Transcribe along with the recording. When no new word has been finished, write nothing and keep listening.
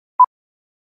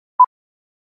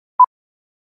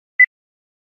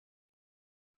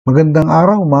Magandang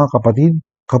araw mga kapatid,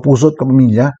 kapuso at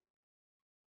kapamilya.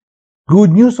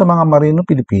 Good news sa mga marino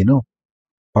Pilipino.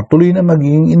 Patuloy na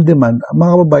magiging in demand ang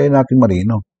mga kababayan nating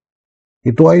marino.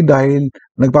 Ito ay dahil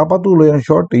nagpapatuloy ang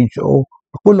shortage o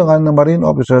kakulangan ng marine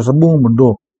officer sa buong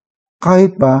mundo,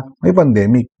 kahit pa may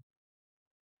pandemic.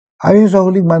 Ayon sa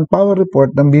huling manpower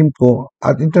report ng BIMCO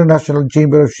at International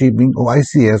Chamber of Shipping o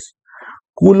ICS,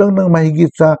 kulang ng mahigit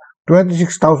sa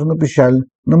 26,000 opisyal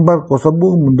ng barko sa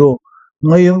buong mundo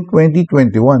ngayong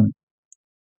 2021.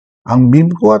 Ang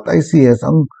BIMCO at ICS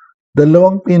ang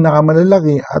dalawang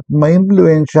pinakamalalaki at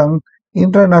maimpluwensyang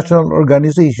international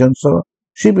organization sa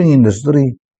shipping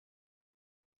industry.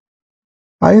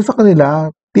 Ayon sa kanila,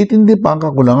 titindi pa ang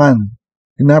kakulangan.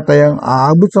 Tinatayang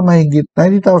aabot sa mahigit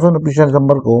 90,000 opisyal sa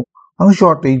barko ang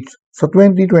shortage sa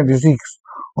 2026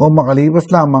 o makalipas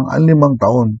lamang ang 5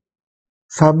 taon.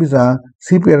 Sabi sa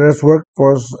Seafarer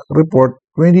Workforce Report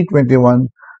 2021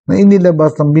 na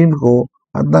inilabas ng BIMCO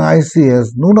at ng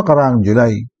ICS noong nakaraang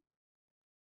July.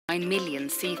 9 million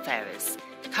seafarers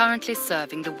currently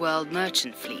serving the world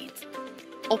merchant fleet,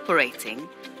 operating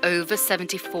over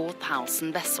 74,000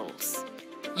 vessels.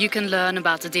 You can learn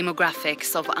about the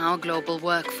demographics of our global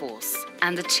workforce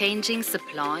and the changing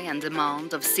supply and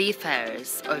demand of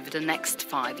seafarers over the next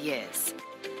 5 years.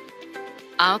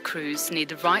 Our crews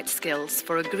need the right skills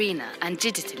for a greener and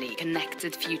digitally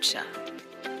connected future.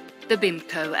 The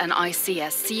BIMCO and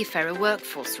ICS Seafarer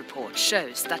Workforce Report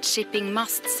shows that shipping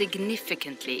must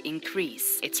significantly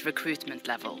increase its recruitment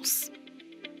levels.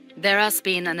 There has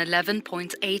been an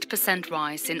 11.8%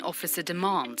 rise in officer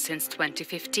demand since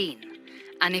 2015,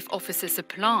 and if officer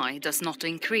supply does not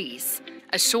increase,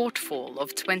 a shortfall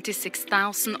of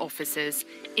 26,000 officers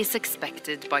is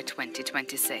expected by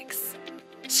 2026.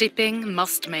 Shipping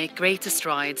must make greater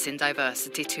strides in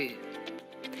diversity too.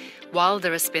 While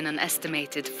there has been an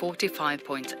estimated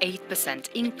 45.8%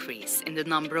 increase in the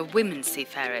number of women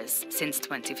seafarers since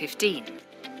 2015,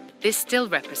 this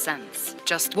still represents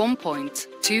just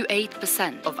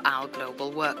 1.28% of our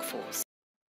global workforce.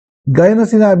 Gaya na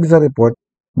sinabi sa report,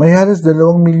 may halos 2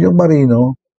 milyong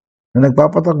marino na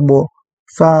nagpapatakbo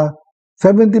sa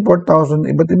 74,000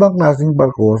 iba't ibang klaseng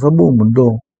barko sa buong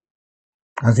mundo.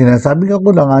 Ang sinasabing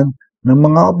kakulangan ng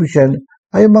mga opisyal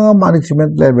ay mga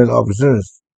management level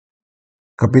officers,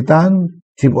 kapitan,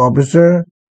 chief officer,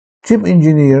 chief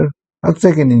engineer at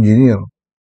second engineer,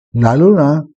 lalo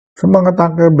na sa mga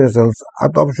tanker vessels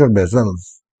at offshore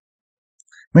vessels.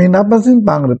 May napansin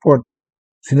pa ang report.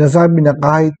 Sinasabi na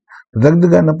kahit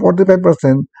nadagdagan ng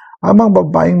 45% ang mga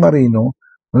babaeng marino,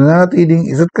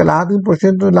 nananatiling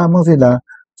 1.5% lamang sila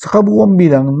sa kabuuang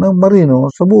bilang ng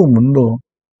marino sa buong mundo.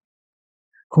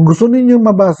 Kung gusto ninyong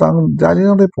mabasa ang detalye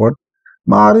ng report,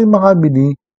 maaaring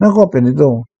makabili ng kopya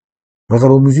nito. Basta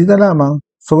bumisita lamang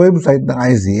sa website ng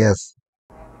ICS.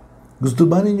 Gusto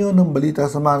ba ninyo ng balita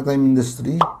sa maritime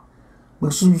industry?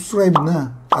 Mag-subscribe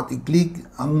na at i-click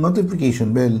ang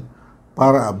notification bell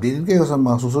para updated kayo sa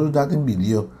mga susunod nating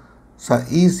video sa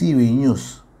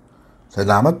E-seawaynews.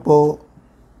 Salamat po!